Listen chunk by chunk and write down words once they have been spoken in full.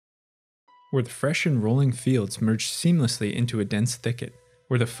where the fresh and rolling fields merge seamlessly into a dense thicket,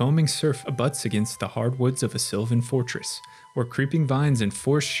 where the foaming surf abuts against the hardwoods of a sylvan fortress, where creeping vines and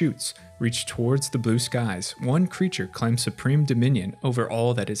forest shoots reach towards the blue skies, one creature claims supreme dominion over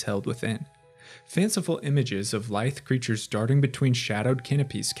all that is held within. Fanciful images of lithe creatures darting between shadowed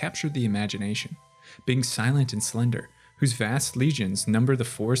canopies capture the imagination, being silent and slender, whose vast legions number the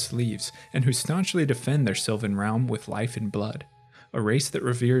forest leaves and who staunchly defend their sylvan realm with life and blood. A race that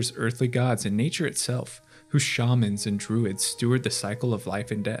reveres earthly gods and nature itself, whose shamans and druids steward the cycle of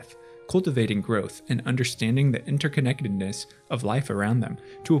life and death, cultivating growth and understanding the interconnectedness of life around them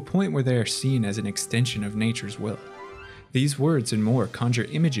to a point where they are seen as an extension of nature's will. These words and more conjure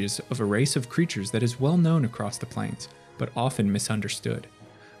images of a race of creatures that is well known across the plains, but often misunderstood.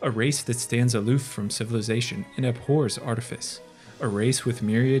 A race that stands aloof from civilization and abhors artifice. A race with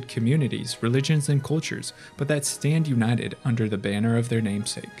myriad communities, religions, and cultures, but that stand united under the banner of their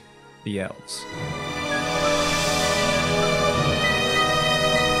namesake, the Elves.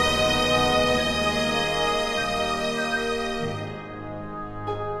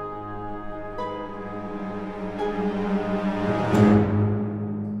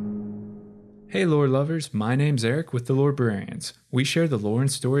 Hey lore lovers, my name's Eric with the Lorebrarians. We share the lore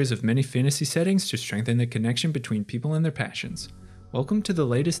and stories of many fantasy settings to strengthen the connection between people and their passions. Welcome to the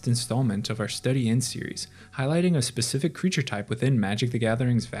latest installment of our Study In series, highlighting a specific creature type within Magic the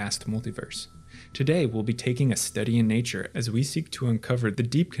Gathering's vast multiverse. Today we'll be taking a study in nature as we seek to uncover the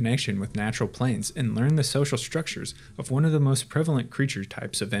deep connection with natural planes and learn the social structures of one of the most prevalent creature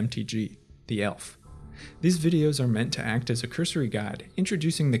types of MTG, the Elf. These videos are meant to act as a cursory guide,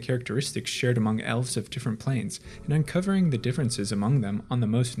 introducing the characteristics shared among elves of different planes and uncovering the differences among them on the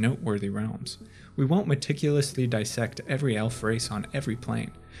most noteworthy realms. We won't meticulously dissect every elf race on every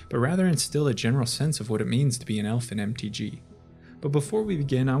plane, but rather instill a general sense of what it means to be an elf in MTG. But before we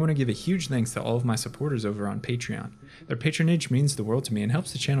begin, I want to give a huge thanks to all of my supporters over on Patreon. Their patronage means the world to me and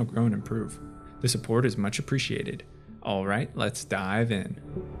helps the channel grow and improve. The support is much appreciated. Alright, let's dive in.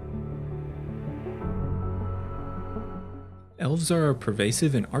 Elves are a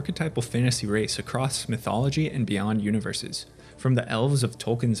pervasive and archetypal fantasy race across mythology and beyond universes. From the elves of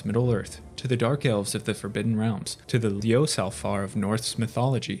Tolkien's Middle-earth, to the dark elves of the Forbidden Realms, to the Liosalfar of Norse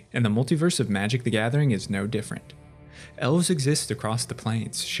mythology, and the multiverse of Magic the Gathering is no different. Elves exist across the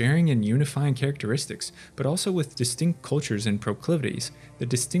planes, sharing and unifying characteristics, but also with distinct cultures and proclivities that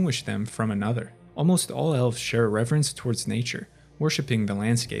distinguish them from another. Almost all elves share a reverence towards nature, worshipping the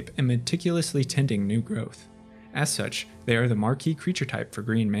landscape and meticulously tending new growth. As such, they are the marquee creature type for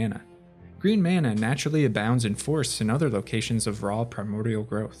green mana. Green mana naturally abounds in forests and other locations of raw primordial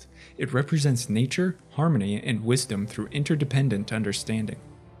growth. It represents nature, harmony, and wisdom through interdependent understanding.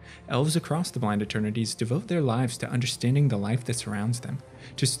 Elves across the Blind Eternities devote their lives to understanding the life that surrounds them,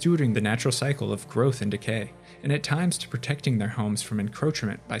 to stewarding the natural cycle of growth and decay, and at times to protecting their homes from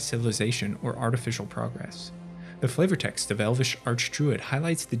encroachment by civilization or artificial progress. The flavor text of Elvish Archdruid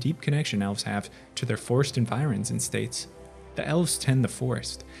highlights the deep connection elves have to their forest environs and states, "The elves tend the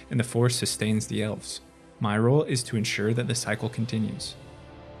forest, and the forest sustains the elves. My role is to ensure that the cycle continues."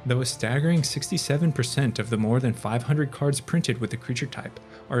 Though a staggering 67% of the more than 500 cards printed with the creature type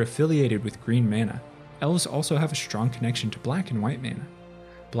are affiliated with green mana, elves also have a strong connection to black and white mana.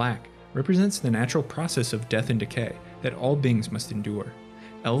 Black represents the natural process of death and decay that all beings must endure.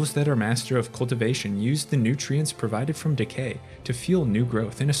 Elves that are master of cultivation use the nutrients provided from decay to fuel new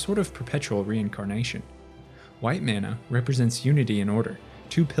growth in a sort of perpetual reincarnation. White mana represents unity and order,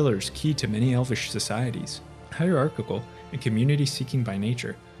 two pillars key to many elvish societies. Hierarchical and community-seeking by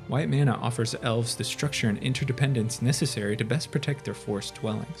nature, white mana offers elves the structure and interdependence necessary to best protect their forest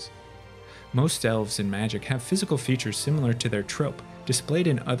dwellings. Most elves in Magic have physical features similar to their trope, displayed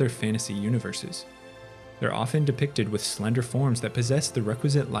in other fantasy universes. They're often depicted with slender forms that possess the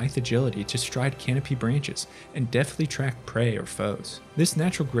requisite lithe agility to stride canopy branches and deftly track prey or foes. This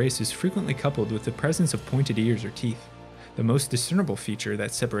natural grace is frequently coupled with the presence of pointed ears or teeth, the most discernible feature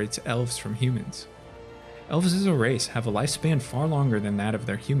that separates elves from humans. Elves as a race have a lifespan far longer than that of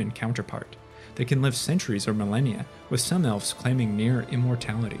their human counterpart. They can live centuries or millennia, with some elves claiming near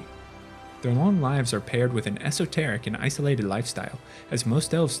immortality. Their long lives are paired with an esoteric and isolated lifestyle, as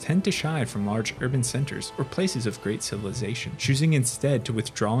most elves tend to shy from large urban centers or places of great civilization, choosing instead to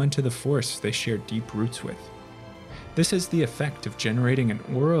withdraw into the forests they share deep roots with. This has the effect of generating an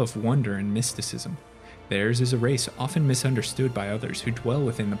aura of wonder and mysticism. Theirs is a race often misunderstood by others who dwell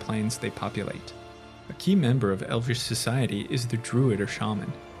within the planes they populate. A key member of elvish society is the druid or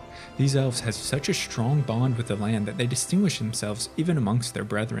shaman. These elves have such a strong bond with the land that they distinguish themselves even amongst their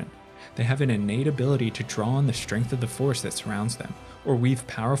brethren. They have an innate ability to draw on the strength of the forest that surrounds them, or weave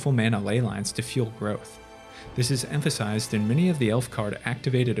powerful mana ley lines to fuel growth. This is emphasized in many of the elf card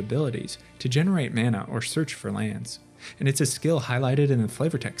activated abilities to generate mana or search for lands, and it's a skill highlighted in the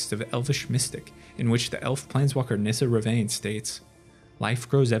flavor text of Elvish Mystic, in which the elf planeswalker Nissa Ravane states, "Life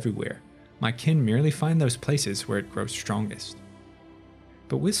grows everywhere. My kin merely find those places where it grows strongest."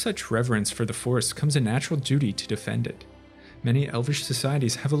 But with such reverence for the forest comes a natural duty to defend it. Many elvish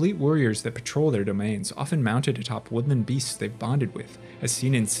societies have elite warriors that patrol their domains, often mounted atop woodland beasts they've bonded with, as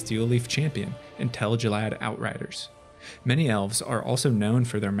seen in Steelleaf Champion and Tel Jalad Outriders. Many elves are also known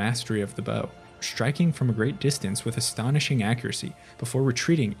for their mastery of the bow, striking from a great distance with astonishing accuracy before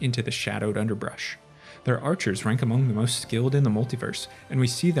retreating into the shadowed underbrush. Their archers rank among the most skilled in the multiverse, and we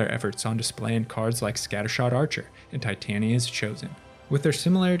see their efforts on display in cards like Scattershot Archer and Titania's Chosen. With their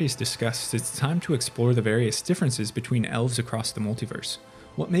similarities discussed, it's time to explore the various differences between elves across the multiverse.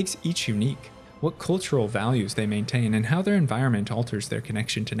 What makes each unique? What cultural values they maintain, and how their environment alters their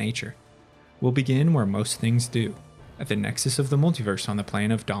connection to nature? We'll begin where most things do, at the nexus of the multiverse on the plane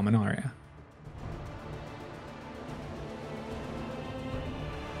of Dominaria.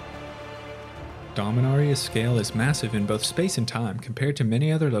 Dominaria's scale is massive in both space and time compared to many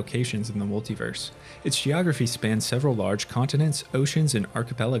other locations in the multiverse. Its geography spans several large continents, oceans, and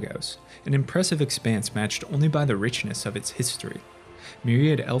archipelagos, an impressive expanse matched only by the richness of its history.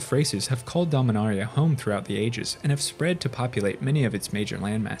 Myriad elf races have called Dominaria home throughout the ages and have spread to populate many of its major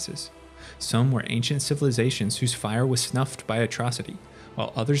landmasses. Some were ancient civilizations whose fire was snuffed by atrocity,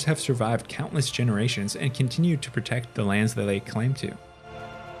 while others have survived countless generations and continue to protect the lands they lay claim to.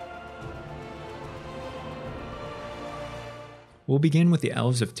 We'll begin with the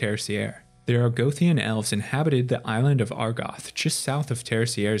Elves of Tertiaire. The Argothian elves inhabited the island of Argoth just south of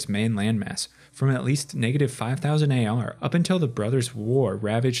Tertiaire's main landmass from at least -5000 AR up until the Brothers' War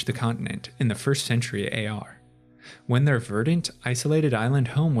ravaged the continent in the 1st century AR. When their verdant, isolated island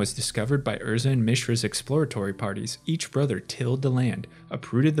home was discovered by Urza and Mishra's exploratory parties, each brother tilled the land,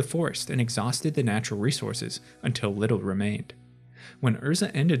 uprooted the forest, and exhausted the natural resources until little remained. When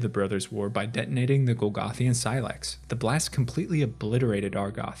Urza ended the Brothers' War by detonating the Golgothian Silex, the blast completely obliterated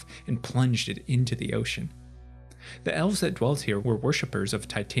Argoth and plunged it into the ocean. The elves that dwelt here were worshippers of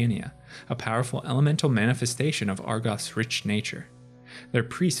Titania, a powerful elemental manifestation of Argoth's rich nature. Their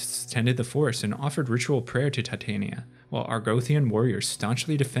priests tended the forest and offered ritual prayer to Titania, while Argothian warriors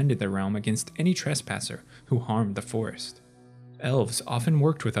staunchly defended their realm against any trespasser who harmed the forest. Elves often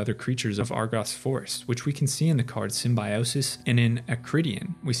worked with other creatures of Argoth's forest, which we can see in the card Symbiosis, and in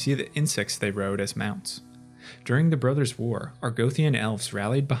Acridian, we see the insects they rode as mounts. During the Brothers' War, Argothian elves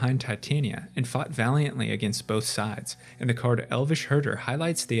rallied behind Titania and fought valiantly against both sides, and the card Elvish Herder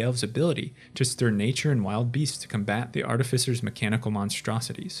highlights the elves' ability to stir nature and wild beasts to combat the Artificer's mechanical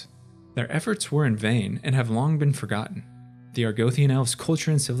monstrosities. Their efforts were in vain and have long been forgotten. The Argothian elves'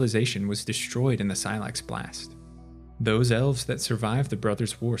 culture and civilization was destroyed in the Silex blast. Those elves that survived the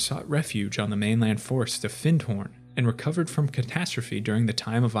Brothers' War sought refuge on the mainland forests of Findhorn and recovered from catastrophe during the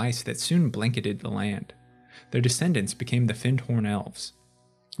time of ice that soon blanketed the land. Their descendants became the Findhorn elves.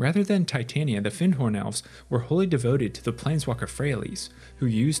 Rather than Titania, the Findhorn elves were wholly devoted to the planeswalker Freyalise, who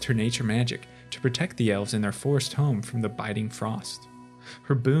used her nature magic to protect the elves in their forest home from the biting frost.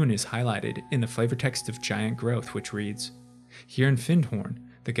 Her boon is highlighted in the flavor text of Giant Growth, which reads, "Here in Findhorn,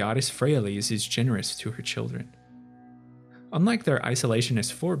 the goddess Freyalise is generous to her children." Unlike their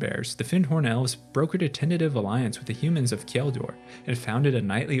isolationist forebears, the Findhorn elves brokered a tentative alliance with the humans of Kjeldor and founded a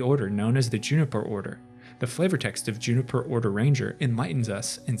knightly order known as the Juniper Order. The flavor text of Juniper Order Ranger enlightens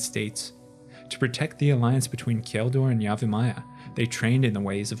us and states, "To protect the alliance between Kjeldor and Yavimaya, they trained in the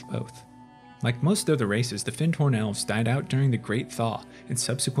ways of both." Like most other races, the Findhorn elves died out during the Great Thaw and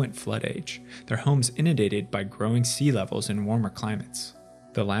subsequent Flood Age, their homes inundated by growing sea levels in warmer climates.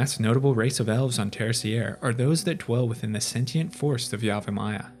 The last notable race of elves on Tertiaire are those that dwell within the sentient forest of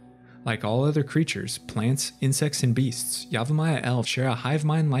Yavimaya. Like all other creatures, plants, insects, and beasts, Yavimaya elves share a hive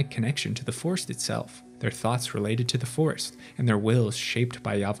mind-like connection to the forest itself, their thoughts related to the forest, and their wills shaped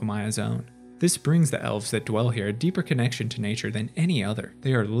by Yavimaya's own. This brings the elves that dwell here a deeper connection to nature than any other.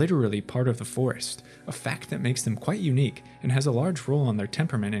 They are literally part of the forest, a fact that makes them quite unique and has a large role on their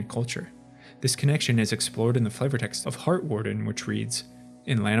temperament and culture. This connection is explored in the flavor text of Heartwarden, which reads,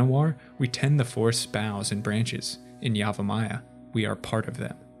 "In Llanowar, we tend the forest's boughs and branches. In Yavimaya, we are part of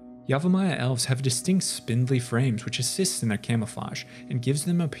them." Yavimaya elves have distinct spindly frames which assists in their camouflage and gives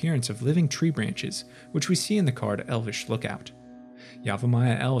them appearance of living tree branches, which we see in the card Elvish Lookout.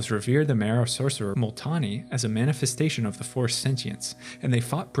 Yavimaya elves revere the Mara sorcerer Multani as a manifestation of the forest's sentience, and they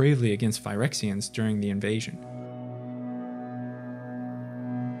fought bravely against Phyrexians during the invasion.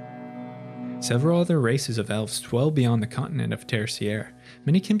 Several other races of elves dwell beyond the continent of Tertiaire.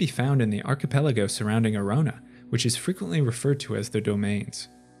 Many can be found in the archipelago surrounding Arona, which is frequently referred to as the Domains.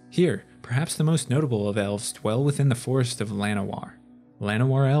 Here, perhaps the most notable of elves dwell within the forest of Llanowar.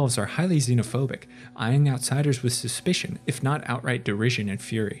 Llanowar elves are highly xenophobic, eyeing outsiders with suspicion, if not outright derision and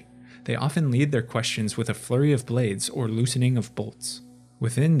fury. They often lead their questions with a flurry of blades or loosening of bolts.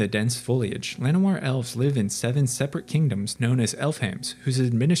 Within the dense foliage, Llanowar elves live in 7 separate kingdoms known as Elfheims, whose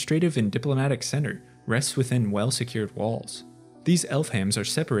administrative and diplomatic center rests within well-secured walls. These Elfheims are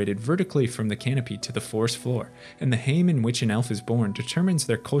separated vertically from the canopy to the forest floor, and the heim in which an elf is born determines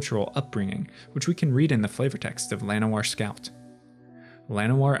their cultural upbringing, which we can read in the flavor text of Llanowar Scout.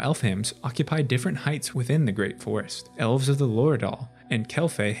 Llanowar Elfheims occupy different heights within the Great Forest. Elves of the Lorebrarians and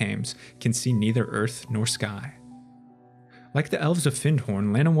Kelfe heims can see neither earth nor sky. Like the Elves of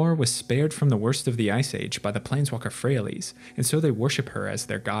Findhorn, Llanowar was spared from the worst of the Ice Age by the planeswalker Freyalise, and so they worship her as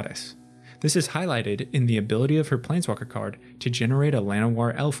their goddess. This is highlighted in the ability of her planeswalker card to generate a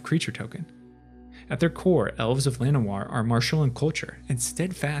Llanowar elf creature token. At their core, Elves of Llanowar are martial in culture and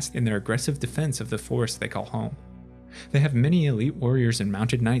steadfast in their aggressive defense of the forest they call home. They have many elite warriors and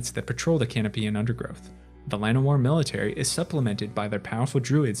mounted knights that patrol the canopy and undergrowth. The Llanowar military is supplemented by their powerful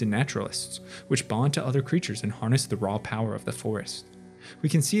druids and naturalists, which bond to other creatures and harness the raw power of the forest. We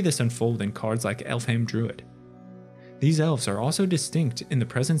can see this unfold in cards like Elfheim Druid. These elves are also distinct in the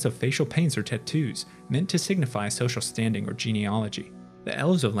presence of facial paints or tattoos meant to signify social standing or genealogy. The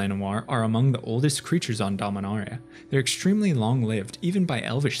Elves of Llanowar are among the oldest creatures on Dominaria. They're extremely long-lived even by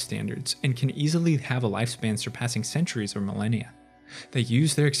elvish standards and can easily have a lifespan surpassing centuries or millennia. They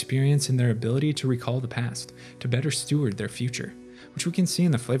use their experience and their ability to recall the past to better steward their future, which we can see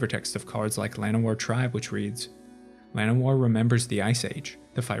in the flavor text of cards like Llanowar Tribe, which reads, Llanowar remembers the Ice Age,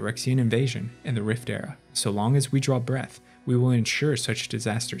 the Phyrexian invasion, and the Rift Era. So long as we draw breath, we will ensure such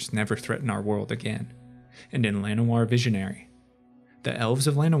disasters never threaten our world again. And in Llanowar Visionary, the Elves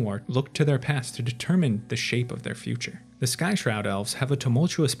of Llanowar look to their past to determine the shape of their future. The Skyshroud Elves have a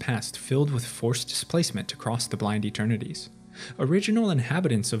tumultuous past filled with forced displacement to cross the blind eternities. Original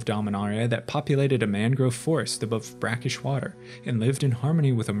inhabitants of Dominaria that populated a mangrove forest above brackish water and lived in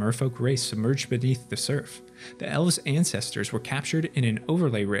harmony with a merfolk race submerged beneath the surf. The elves' ancestors were captured in an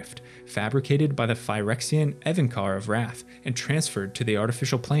overlay rift fabricated by the Phyrexian Evankar of Wrath and transferred to the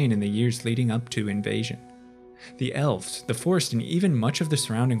artificial plane in the years leading up to invasion. The elves, the forest, and even much of the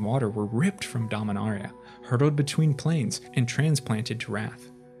surrounding water were ripped from Dominaria, hurtled between planes, and transplanted to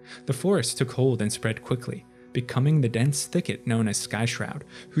Wrath. The forest took hold and spread quickly, becoming the dense thicket known as Skyshroud,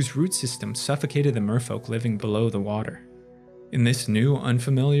 whose root system suffocated the merfolk living below the water. In this new,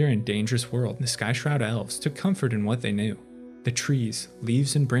 unfamiliar, and dangerous world, the Skyshroud Elves took comfort in what they knew, the trees,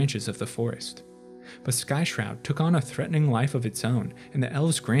 leaves, and branches of the forest. But Skyshroud took on a threatening life of its own, and the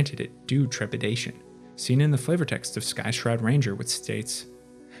elves granted it due trepidation, seen in the flavor text of Skyshroud Ranger, which states,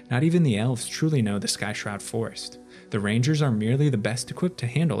 Not even the elves truly know the Skyshroud Forest. The rangers are merely the best equipped to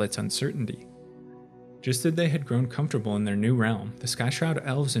handle its uncertainty. Just as they had grown comfortable in their new realm, the Skyshroud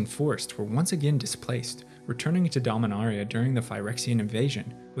Elves and Forest were once again displaced, returning to Dominaria during the Phyrexian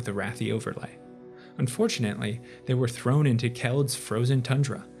invasion with a Wrathy overlay. Unfortunately, they were thrown into Keld's frozen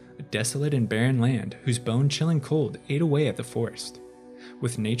tundra, a desolate and barren land whose bone-chilling cold ate away at the forest.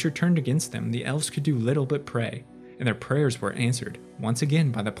 With nature turned against them, the elves could do little but pray, and their prayers were answered, once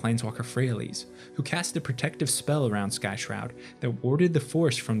again by the planeswalker Freyalise, who cast a protective spell around Skyshroud that warded the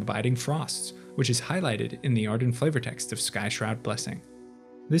forest from the biting frosts, which is highlighted in the art and flavor text of Skyshroud Blessing.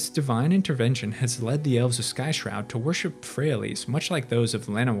 This divine intervention has led the elves of Skyshroud to worship Freyalise much like those of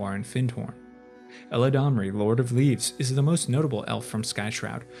Llanowar and Findhorn. Eladamri, Lord of Leaves, is the most notable elf from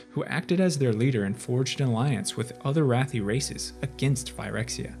Skyshroud, who acted as their leader and forged an alliance with other Wrathy races against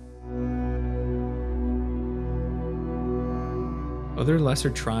Phyrexia. Other lesser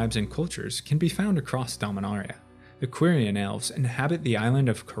tribes and cultures can be found across Dominaria. The Quirion elves inhabit the island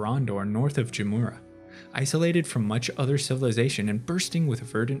of Corondor north of Jamuura. Isolated from much other civilization and bursting with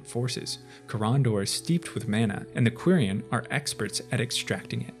verdant forces, Corondor is steeped with mana, and the Quirion are experts at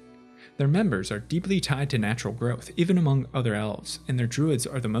extracting it. Their members are deeply tied to natural growth, even among other elves, and their druids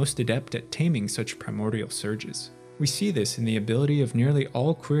are the most adept at taming such primordial surges. We see this in the ability of nearly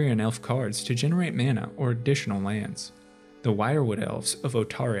all Quirion elf cards to generate mana or additional lands. The Wirewood elves of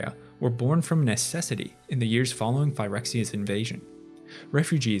Otaria were born from necessity in the years following Phyrexia's invasion.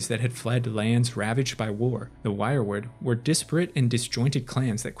 Refugees that had fled lands ravaged by war, the Wirewood were disparate and disjointed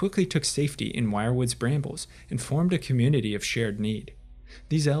clans that quickly took safety in Wirewood's brambles and formed a community of shared need.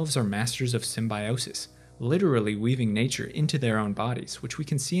 These elves are masters of symbiosis, literally weaving nature into their own bodies, which we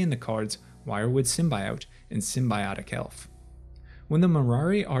can see in the cards Wirewood Symbiote and Symbiotic Elf. When the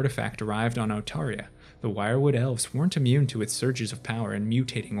Mirari artifact arrived on Otaria, the Wirewood Elves weren't immune to its surges of power and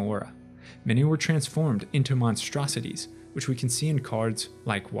mutating aura. Many were transformed into monstrosities, which we can see in cards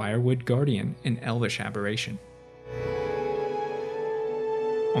like Wirewood Guardian and Elvish Aberration.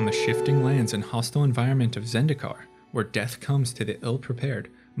 On the shifting lands and hostile environment of Zendikar, where death comes to the ill-prepared,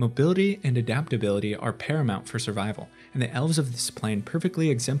 mobility and adaptability are paramount for survival, and the elves of this plane perfectly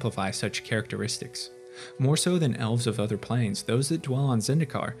exemplify such characteristics. More so than elves of other planes, those that dwell on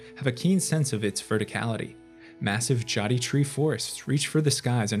Zendikar have a keen sense of its verticality. Massive jati tree forests reach for the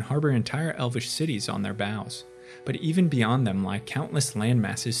skies and harbor entire elvish cities on their boughs, but even beyond them lie countless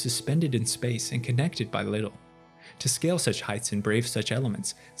landmasses suspended in space and connected by little. To scale such heights and brave such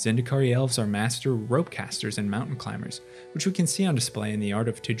elements, Zendikari elves are master rope casters and mountain climbers, which we can see on display in the art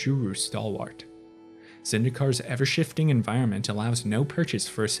of Tajuru Stalwart. Zendikar's ever-shifting environment allows no purchase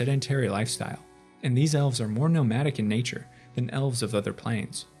for a sedentary lifestyle, and these elves are more nomadic in nature than elves of other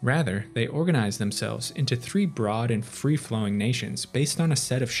planes. Rather, they organize themselves into 3 broad and free-flowing nations based on a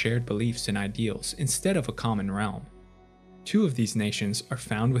set of shared beliefs and ideals instead of a common realm. 2 of these nations are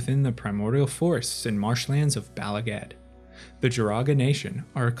found within the primordial forests and marshlands of Balaged. The Jaraga Nation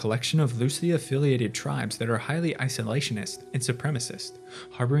are a collection of loosely affiliated tribes that are highly isolationist and supremacist,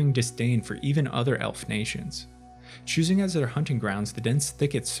 harboring disdain for even other elf nations. Choosing as their hunting grounds the dense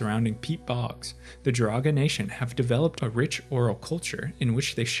thickets surrounding peat bogs, the Jaraga Nation have developed a rich oral culture in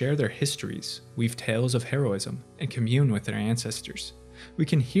which they share their histories, weave tales of heroism, and commune with their ancestors. We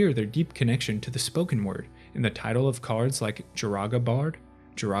can hear their deep connection to the spoken word in the title of cards like Jaraga Bard,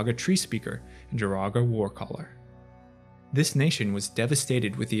 Jaraga Tree Speaker, and Jaraga Warcaller. This nation was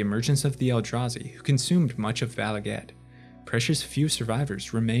devastated with the emergence of the Eldrazi, who consumed much of Balaged. Precious few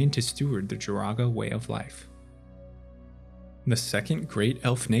survivors remain to steward the Jaraga way of life. The second great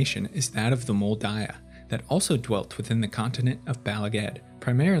elf nation is that of the Moldaya, that also dwelt within the continent of Balaged,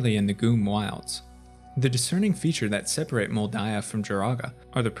 primarily in the Goom Wilds. The discerning feature that separate Moldaya from Jaraga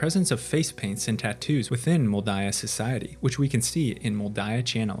are the presence of face paints and tattoos within Moldaya society, which we can see in Moldaya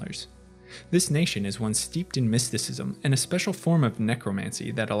channelers. This nation is one steeped in mysticism and a special form of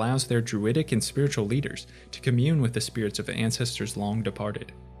necromancy that allows their druidic and spiritual leaders to commune with the spirits of ancestors long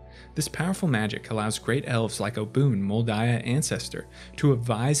departed. This powerful magic allows great elves like Obun, Moldaya ancestor, to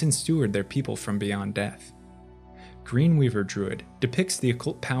advise and steward their people from beyond death. Greenweaver Druid depicts the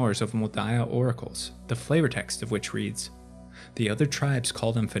occult powers of Moldaya oracles, the flavor text of which reads, "The other tribes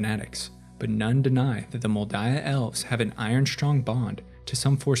call them fanatics, but none deny that the Moldaya elves have an iron-strong bond to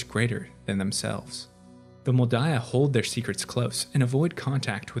some force greater than themselves." The Moldaya hold their secrets close and avoid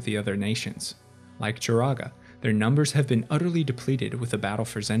contact with the other nations. Like Jaraga, their numbers have been utterly depleted with the battle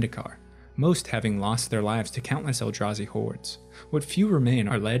for Zendikar, most having lost their lives to countless Eldrazi hordes. What few remain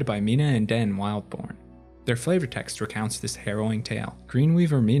are led by Mina and Den Wildborn. Their flavor text recounts this harrowing tale.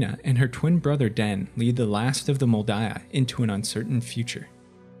 Greenweaver Mina and her twin brother Den lead the last of the Moldaya into an uncertain future.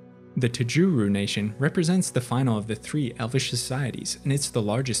 The Tajuru nation represents the final of the 3 elvish societies, and it's the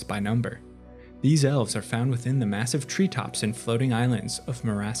largest by number. These elves are found within the massive treetops and floating islands of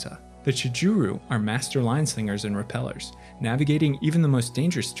Marasa. The Tajuru are master lineslingers and repellers, navigating even the most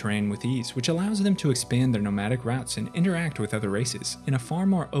dangerous terrain with ease, which allows them to expand their nomadic routes and interact with other races in a far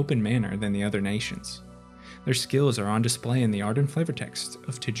more open manner than the other nations. Their skills are on display in the art and flavor text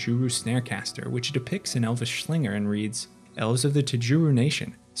of Tajuru Snarecaster, which depicts an elvish slinger and reads, "Elves of the Tajuru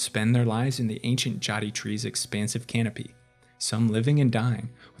nation spend their lives in the ancient jati tree's expansive canopy, some living and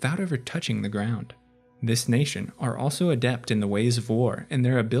dying without ever touching the ground." This nation are also adept in the ways of war, and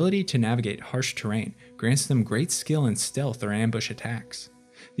their ability to navigate harsh terrain grants them great skill in stealth or ambush attacks.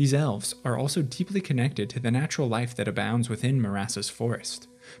 These elves are also deeply connected to the natural life that abounds within Marasa's forest,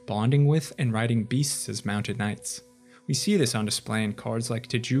 bonding with and riding beasts as mounted knights. We see this on display in cards like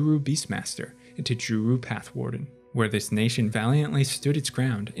Tajuru Beastmaster and Tajuru Pathwarden, where this nation valiantly stood its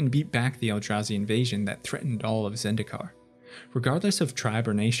ground and beat back the Eldrazi invasion that threatened all of Zendikar. Regardless of tribe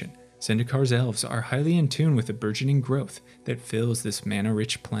or nation, Zendikar's elves are highly in tune with the burgeoning growth that fills this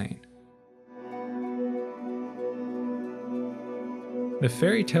mana-rich plain. The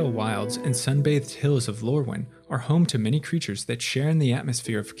fairy tale wilds and sun-bathed hills of Lorwyn are home to many creatures that share in the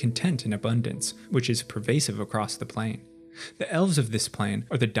atmosphere of content and abundance, which is pervasive across the plain. The elves of this plane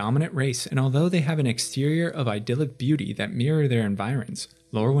are the dominant race, and although they have an exterior of idyllic beauty that mirror their environs,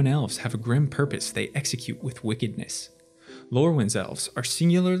 Lorwyn elves have a grim purpose they execute with wickedness. Lorwyn's elves are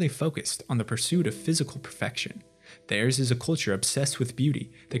singularly focused on the pursuit of physical perfection. Theirs is a culture obsessed with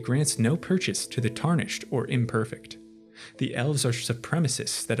beauty that grants no purchase to the tarnished or imperfect. The elves are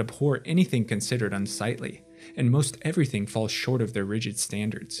supremacists that abhor anything considered unsightly, and most everything falls short of their rigid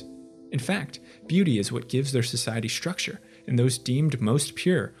standards. In fact, beauty is what gives their society structure and those deemed most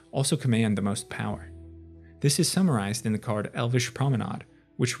pure also command the most power. This is summarized in the card Elvish Promenade,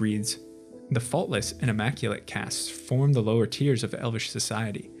 which reads, "The faultless and immaculate castes form the lower tiers of Elvish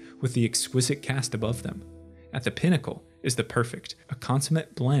society, with the exquisite caste above them. At the pinnacle is the perfect, a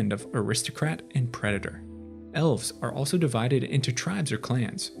consummate blend of aristocrat and predator." Elves are also divided into tribes or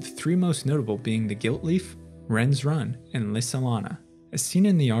clans, the three most notable being the Giltleaf, Wren's Run, and Lissalana. As seen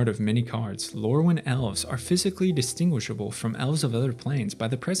in the art of many cards, Lorwyn elves are physically distinguishable from elves of other planes by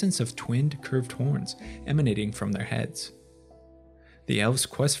the presence of twinned curved horns emanating from their heads. The elves'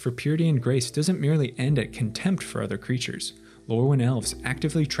 quest for purity and grace doesn't merely end at contempt for other creatures. Lorwyn elves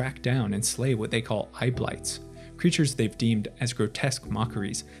actively track down and slay what they call eye blights, creatures they've deemed as grotesque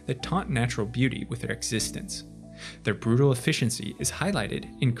mockeries that taunt natural beauty with their existence. Their brutal efficiency is highlighted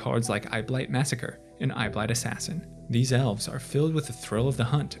in cards like Eyeblight Massacre and Eyeblight Assassin. These elves are filled with the thrill of the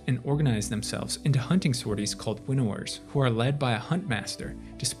hunt and organize themselves into hunting sorties called Winnowers, who are led by a hunt master,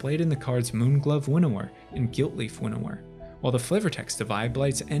 displayed in the cards Moonglove Winnower and Giltleaf Winnower, while the flavortext of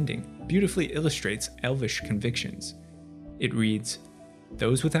Eyeblight's ending beautifully illustrates elvish convictions. It reads,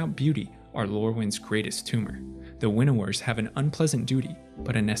 "Those without beauty are Lorwyn's greatest tumor. The Winnowers have an unpleasant duty,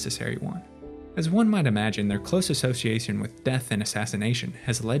 but a necessary one." As one might imagine, their close association with death and assassination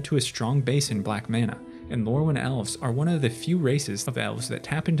has led to a strong base in black mana, and Lorwyn elves are one of the few races of elves that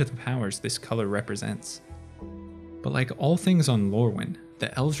tap into the powers this color represents. But like all things on Lorwyn,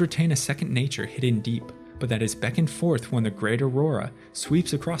 the elves retain a second nature hidden deep, but that is beckoned forth when the Great Aurora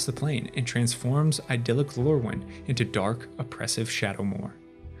sweeps across the plain and transforms idyllic Lorwyn into dark, oppressive Shadowmoor.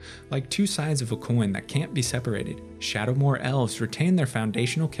 Like two sides of a coin that can't be separated, Shadowmoor elves retain their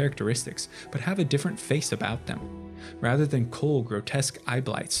foundational characteristics, but have a different face about them. Rather than cold, grotesque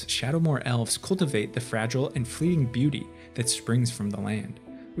eyeblights, Shadowmoor elves cultivate the fragile and fleeting beauty that springs from the land,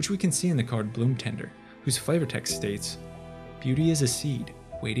 which we can see in the card Bloomtender, whose flavortext states, "Beauty is a seed,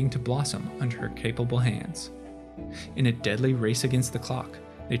 waiting to blossom under her capable hands." In a deadly race against the clock,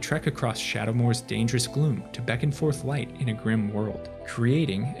 they trek across Shadowmoor's dangerous gloom to beckon forth light in a grim world,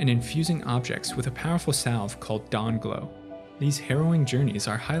 creating and infusing objects with a powerful salve called Dawn Glow. These harrowing journeys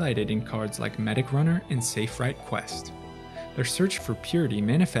are highlighted in cards like Medic Runner and Safe Right Quest. Their search for purity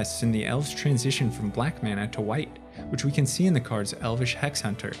manifests in the elves' transition from black mana to white, which we can see in the cards Elvish Hex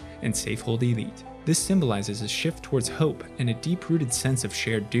Hunter and Safehold Elite. This symbolizes a shift towards hope and a deep-rooted sense of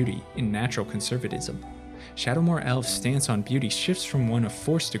shared duty in natural conservatism. Shadowmoor elves' stance on beauty shifts from one of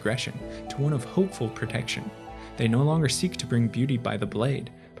forced aggression to one of hopeful protection. They no longer seek to bring beauty by the blade,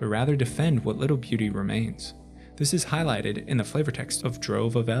 but rather defend what little beauty remains. This is highlighted in the flavortext of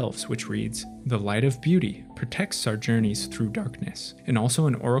Drove of Elves, which reads, "The light of beauty protects our journeys through darkness," and also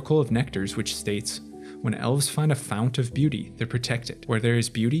an Oracle of Nectars which states, "When elves find a fount of beauty, they're protected. Where there is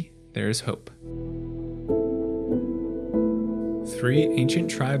beauty, there is hope." Three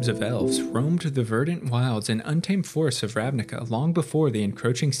ancient tribes of elves roamed the verdant wilds and untamed forests of Ravnica long before the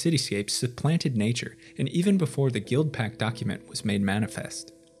encroaching cityscapes supplanted nature, and even before the Guild Pact document was made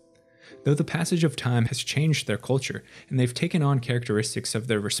manifest. Though the passage of time has changed their culture, and they've taken on characteristics of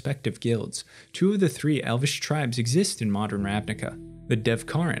their respective guilds, two of the three elvish tribes exist in modern Ravnica. The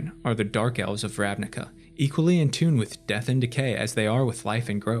Devkarin are the Dark Elves of Ravnica, equally in tune with death and decay as they are with life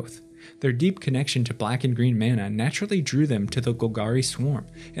and growth. Their deep connection to black and green mana naturally drew them to the Golgari swarm,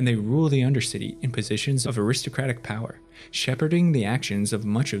 and they rule the Undercity in positions of aristocratic power, shepherding the actions of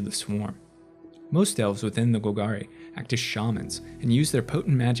much of the swarm. Most elves within the Golgari act as shamans and use their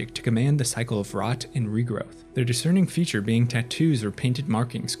potent magic to command the cycle of rot and regrowth, their discerning feature being tattoos or painted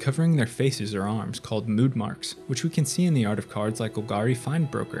markings covering their faces or arms called mood marks, which we can see in the art of cards like Golgari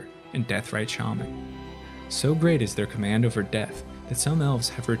Findbroker and Deathrite Shaman. So great is their command over death that some elves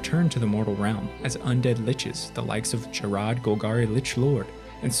have returned to the mortal realm as undead liches, the likes of Jarad Golgari Lich Lord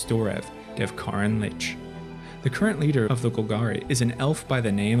and Storev Devkarin Lich. The current leader of the Golgari is an elf by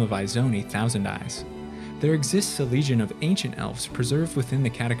the name of Izoni Thousand Eyes. There exists a legion of ancient elves preserved within the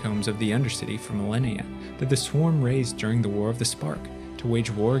catacombs of the Undercity for millennia that the swarm raised during the War of the Spark to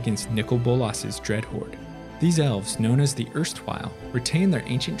wage war against Nicol Bolas's Dread Horde. These elves, known as the Erstwhile, retain their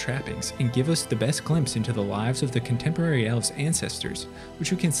ancient trappings and give us the best glimpse into the lives of the contemporary elves' ancestors,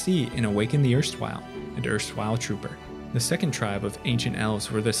 which we can see in Awaken the Erstwhile and Erstwhile Trooper. The second tribe of ancient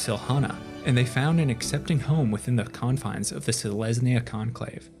elves were the Silhana, and they found an accepting home within the confines of the Selesnya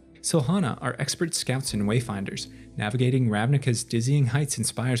Conclave. Silhana are expert scouts and wayfinders, navigating Ravnica's dizzying heights and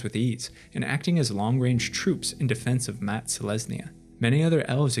spires with ease, and acting as long-range troops in defense of Mat Selesnya. Many other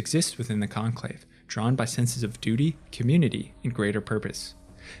elves exist within the Conclave, drawn by senses of duty, community, and greater purpose.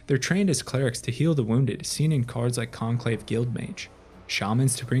 They're trained as clerics to heal the wounded, seen in cards like Conclave Guildmage,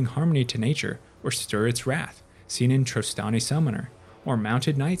 shamans to bring harmony to nature or stir its wrath, seen in Trostani Summoner, or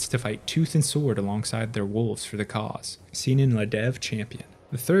mounted knights to fight tooth and sword alongside their wolves for the cause, seen in Ladev Champion.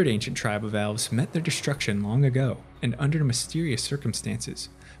 The third ancient tribe of elves met their destruction long ago and under mysterious circumstances,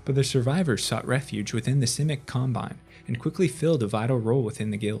 but the survivors sought refuge within the Simic Combine and quickly filled a vital role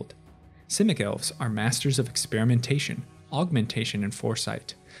within the guild. Simic elves are masters of experimentation, augmentation, and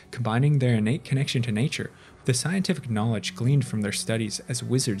foresight, combining their innate connection to nature with the scientific knowledge gleaned from their studies as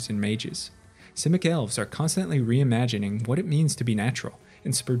wizards and mages. Simic elves are constantly reimagining what it means to be natural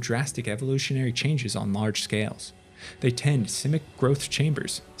and spur drastic evolutionary changes on large scales. They tend Simic growth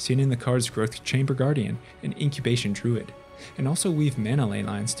chambers, seen in the cards Growth Chamber Guardian and Incubation Druid, and also weave mana ley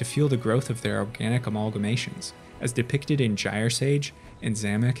lines to fuel the growth of their organic amalgamations, as depicted in Gyre Sage and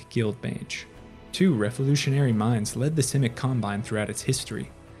Zamek Guild Mage. Two revolutionary minds led the Simic Combine throughout its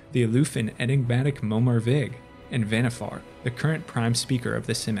history, the aloof and enigmatic Momar Vig, and Vanifar, the current prime speaker of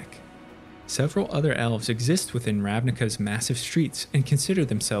the Simic. Several other elves exist within Ravnica's massive streets and consider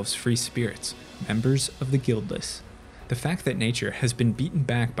themselves free spirits, members of the Guildless. The fact that nature has been beaten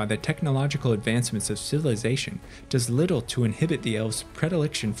back by the technological advancements of civilization does little to inhibit the elves'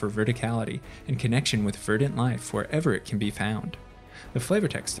 predilection for verticality and connection with verdant life wherever it can be found. The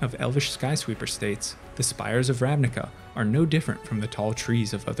flavortext of Elvish Skysweeper states, "The spires of Ravnica are no different from the tall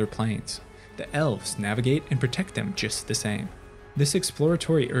trees of other planes. The elves navigate and protect them just the same." This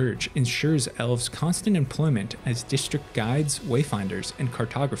exploratory urge ensures elves' constant employment as district guides, wayfinders, and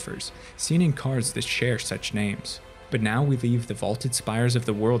cartographers, seen in cards that share such names. But now we leave the vaulted spires of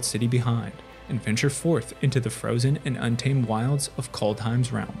the World City behind, and venture forth into the frozen and untamed wilds of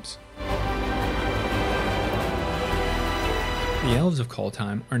Kaldheim's realms. The Elves of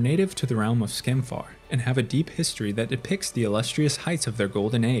Kaldheim are native to the realm of Skemfar, and have a deep history that depicts the illustrious heights of their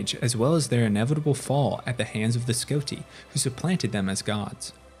golden age as well as their inevitable fall at the hands of the Skoti, who supplanted them as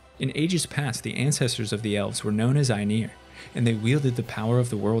gods. In ages past, the ancestors of the elves were known as Ainir, and they wielded the power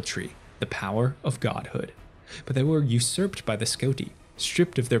of the World Tree, the power of godhood. But they were usurped by the Skoti,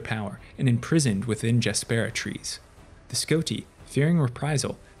 stripped of their power, and imprisoned within Jaspera trees. The Skoti, fearing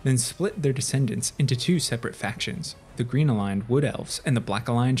reprisal, then split their descendants into two separate factions, the green-aligned Wood Elves and the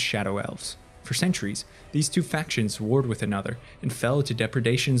black-aligned Shadow Elves. For centuries, these two factions warred with another and fell to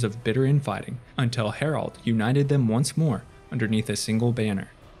depredations of bitter infighting until Harald united them once more underneath a single banner.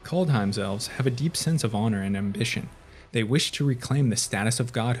 Kaldheim's elves have a deep sense of honor and ambition. They wish to reclaim the status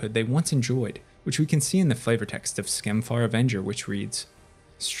of godhood they once enjoyed, which we can see in the flavortext of Skemfar Avenger, which reads,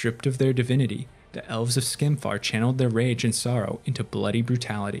 "Stripped of their divinity, the elves of Skemfar channeled their rage and sorrow into bloody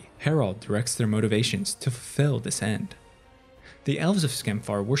brutality. Harald directs their motivations to fulfill this end." The elves of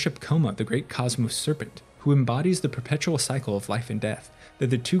Skemfar worship Koma, the great cosmos serpent, who embodies the perpetual cycle of life and death that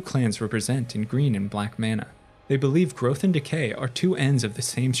the two clans represent in green and black mana. They believe growth and decay are two ends of the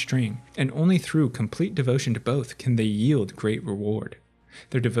same string, and only through complete devotion to both can they yield great reward.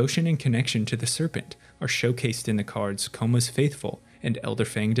 Their devotion and connection to the serpent are showcased in the cards Koma's Faithful and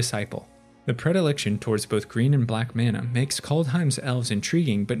Elderfang Disciple. The predilection towards both green and black mana makes Kaldheim's elves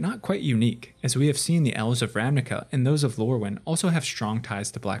intriguing but not quite unique, as we have seen the elves of Ravnica and those of Lorwyn also have strong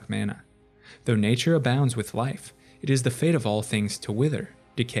ties to black mana. Though nature abounds with life, it is the fate of all things to wither,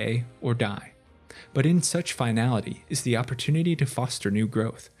 decay, or die. But in such finality is the opportunity to foster new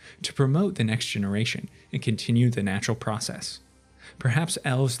growth, to promote the next generation, and continue the natural process. Perhaps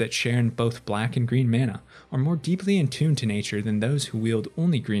elves that share in both black and green mana are more deeply in tune to nature than those who wield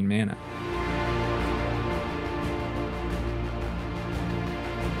only green mana.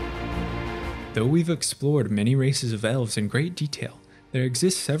 Though we've explored many races of elves in great detail, there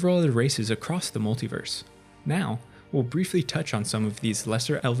exist several other races across the multiverse. Now, we'll briefly touch on some of these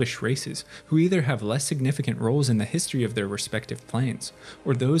lesser elvish races who either have less significant roles in the history of their respective planes,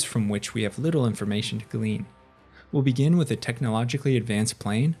 or those from which we have little information to glean. We'll begin with the technologically advanced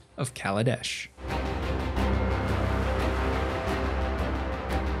plane of Kaladesh.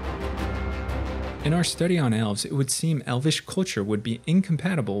 In our study on elves, it would seem elvish culture would be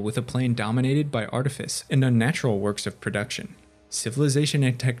incompatible with a plane dominated by artifice and unnatural works of production, civilization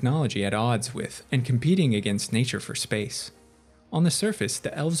and technology at odds with and competing against nature for space. On the surface,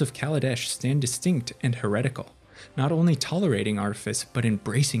 the elves of Kaladesh stand distinct and heretical, not only tolerating artifice but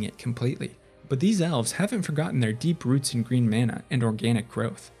embracing it completely. But these elves haven't forgotten their deep roots in green mana and organic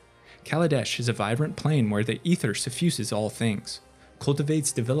growth. Kaladesh is a vibrant plane where the ether suffuses all things,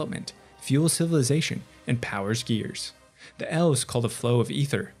 cultivates development, fuels civilization, and powers gears. The elves call the flow of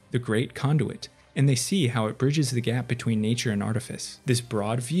ether the great conduit, and they see how it bridges the gap between nature and artifice. This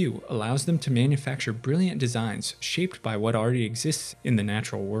broad view allows them to manufacture brilliant designs shaped by what already exists in the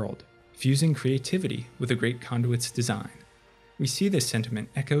natural world, fusing creativity with a great conduit's design. We see this sentiment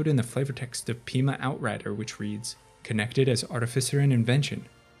echoed in the flavor text of Pima Outrider, which reads, "Connected as artificer and invention,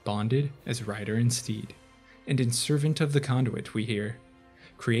 bonded as rider and steed." And in Servant of the Conduit we hear,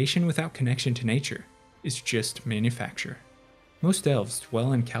 "Creation without connection to nature is just manufacture." Most elves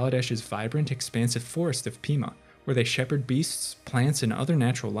dwell in Kaladesh's vibrant, expansive forest of Pima, where they shepherd beasts, plants, and other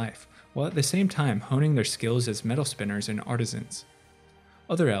natural life, while at the same time honing their skills as metal spinners and artisans.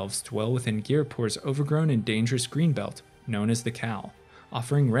 Other elves dwell within Girapur's overgrown and dangerous greenbelt, known as the Cal,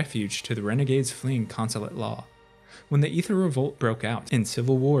 offering refuge to the renegades fleeing consulate law. When the Aether Revolt broke out and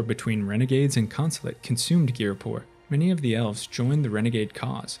civil war between renegades and consulate consumed Girapur, many of the elves joined the renegade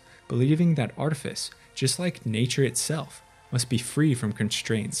cause, believing that artifice, just like nature itself, must be free from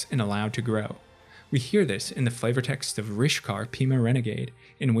constraints and allowed to grow. We hear this in the flavor text of Rishkar Pima Renegade,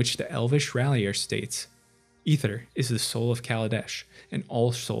 in which the elvish rallier states, "Ether is the soul of Kaladesh, and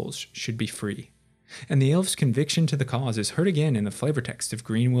all souls should be free." And the elves' conviction to the cause is heard again in the flavor text of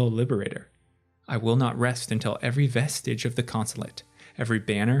Greenwill Liberator. "I will not rest until every vestige of the consulate, every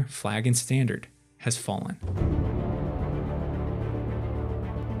banner, flag, and standard has fallen."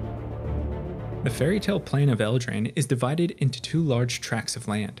 The fairy tale plane of Eldraine is divided into two large tracts of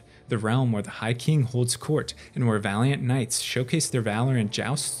land, the realm where the High King holds court and where valiant knights showcase their valor in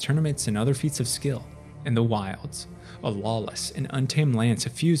jousts, tournaments, and other feats of skill, and the wilds, a lawless and untamed land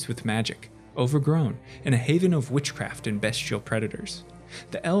suffused with magic, overgrown, and a haven of witchcraft and bestial predators.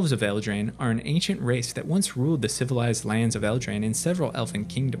 The Elves of Eldraine are an ancient race that once ruled the civilized lands of Eldraine and several elven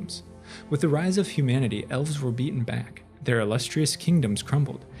kingdoms. With the rise of humanity, elves were beaten back, their illustrious kingdoms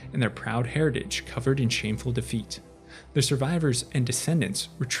crumbled, and their proud heritage covered in shameful defeat. The survivors and descendants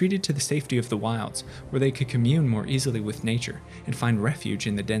retreated to the safety of the wilds, where they could commune more easily with nature and find refuge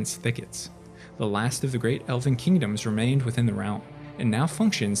in the dense thickets. The last of the great elven kingdoms remained within the realm, and now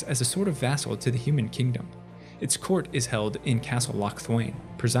functions as a sort of vassal to the human kingdom. Its court is held in Castle Lochthwain,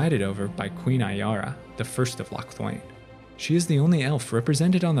 presided over by Queen Ayara, the first of Lochthwain. She is the only elf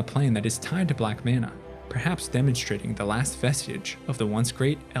represented on the plane that is tied to black mana, perhaps demonstrating the last vestige of the once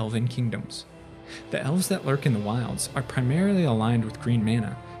great elven kingdoms. The elves that lurk in the wilds are primarily aligned with green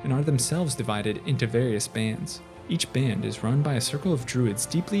mana and are themselves divided into various bands. Each band is run by a circle of druids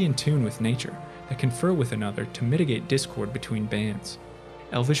deeply in tune with nature that confer with another to mitigate discord between bands.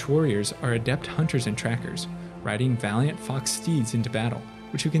 Elvish warriors are adept hunters and trackers, riding valiant fox steeds into battle,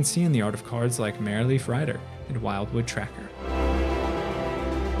 which you can see in the art of cards like Mereleaf Rider and Wildwood Tracker.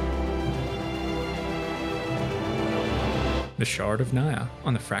 The Shard of Naya,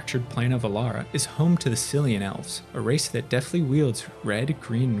 on the fractured plane of Alara, is home to the Cillian Elves, a race that deftly wields red,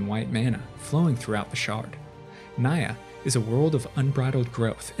 green, and white mana flowing throughout the Shard. Naya is a world of unbridled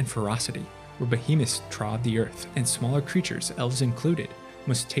growth and ferocity, where behemoths trod the earth and smaller creatures, elves included,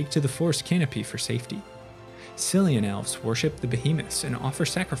 must take to the forest canopy for safety. Cillian elves worship the behemoths and offer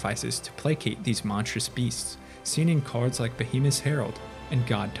sacrifices to placate these monstrous beasts, seen in cards like Behemoth's Herald and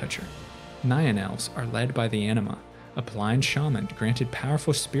God Toucher. Nyan elves are led by the Anima, a blind shaman granted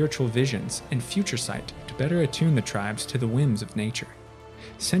powerful spiritual visions and future sight to better attune the tribes to the whims of nature.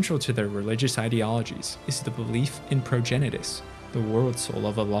 Central to their religious ideologies is the belief in Progenitus, the world soul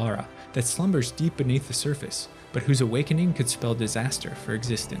of Alara that slumbers deep beneath the surface, but whose awakening could spell disaster for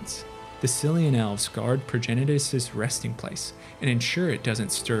existence. The Cillian elves guard Progenitus' resting place and ensure it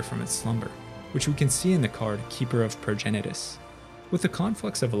doesn't stir from its slumber, which we can see in the card Keeper of Progenitus. With the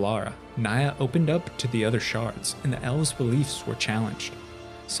conflux of Alara, Naya opened up to the other shards, and the elves' beliefs were challenged.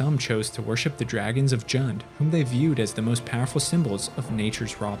 Some chose to worship the dragons of Jund, whom they viewed as the most powerful symbols of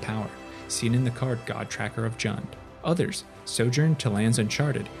nature's raw power, seen in the card God Tracker of Jund. Others sojourned to lands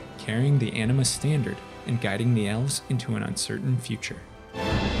uncharted, carrying the Anima standard and guiding the elves into an uncertain future.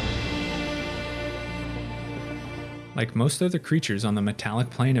 Like most other creatures on the metallic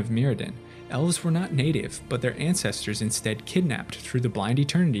plane of Mirrodin, elves were not native, but their ancestors instead kidnapped through the blind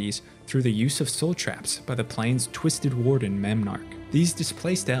eternities through the use of soul traps by the plane's twisted warden Memnarch. These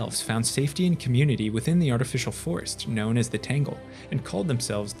displaced elves found safety and community within the artificial forest known as the Tangle, and called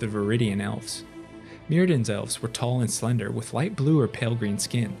themselves the Viridian Elves. Mirrodin's elves were tall and slender with light blue or pale green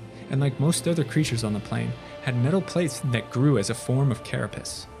skin, and like most other creatures on the plane, had metal plates that grew as a form of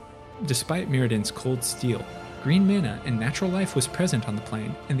carapace. Despite Mirrodin's cold steel, green mana and natural life was present on the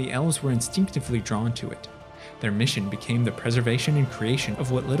plane, and the elves were instinctively drawn to it. Their mission became the preservation and creation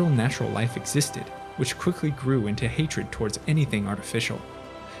of what little natural life existed, which quickly grew into hatred towards anything artificial.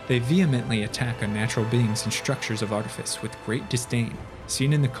 They vehemently attack unnatural beings and structures of artifice with great disdain,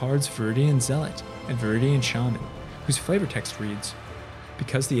 seen in the cards Viridian Zealot and Viridian Shaman, whose flavor text reads,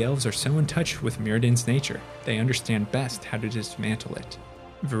 "Because the elves are so in touch with Mirrodin's nature, they understand best how to dismantle it."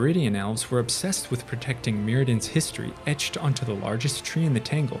 Viridian elves were obsessed with protecting Mirrodin's history etched onto the largest tree in the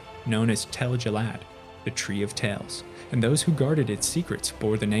Tangle, known as Tel-Jalad, the Tree of Tales, and those who guarded its secrets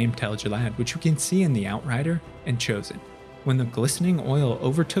bore the name Tel-Jalad, which you can see in the Outrider and Chosen. When the glistening oil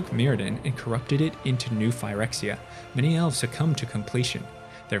overtook Mirrodin and corrupted it into New Phyrexia, many elves succumbed to completion,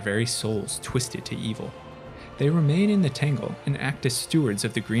 their very souls twisted to evil. They remain in the Tangle and act as stewards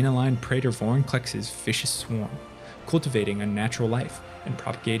of the green-aligned Praetor Vorinclex's vicious swarm, cultivating unnatural life and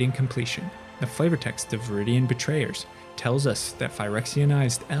propagating completion. The flavor text of Viridian Betrayers tells us that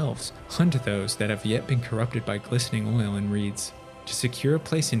Phyrexianized elves hunt those that have yet been corrupted by glistening oil and reeds. To secure a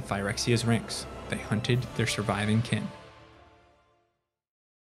place in Phyrexia's ranks, they hunted their surviving kin.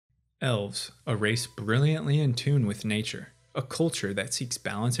 Elves, a race brilliantly in tune with nature, a culture that seeks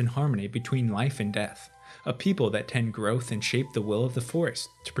balance and harmony between life and death, a people that tend growth and shape the will of the forest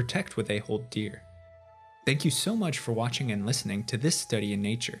to protect what they hold dear. Thank you so much for watching and listening to this study in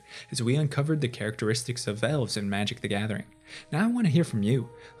nature as we uncovered the characteristics of elves in Magic the Gathering. Now I want to hear from you.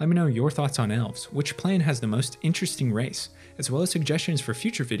 Let me know your thoughts on elves, which plane has the most interesting race, as well as suggestions for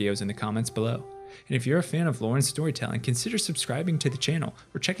future videos in the comments below. And if you're a fan of Lorwyn's storytelling, consider subscribing to the channel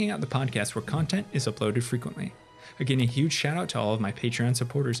or checking out the podcast where content is uploaded frequently. Again, a huge shout out to all of my Patreon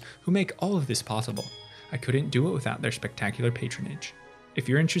supporters who make all of this possible. I couldn't do it without their spectacular patronage. If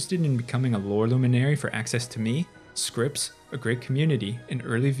you're interested in becoming a lore luminary for access to me, scripts, a great community, and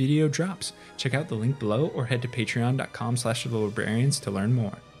early video drops, check out the link below or head to patreon.com/Lorebrarians to learn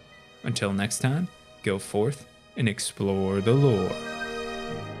more. Until next time, go forth and explore the lore.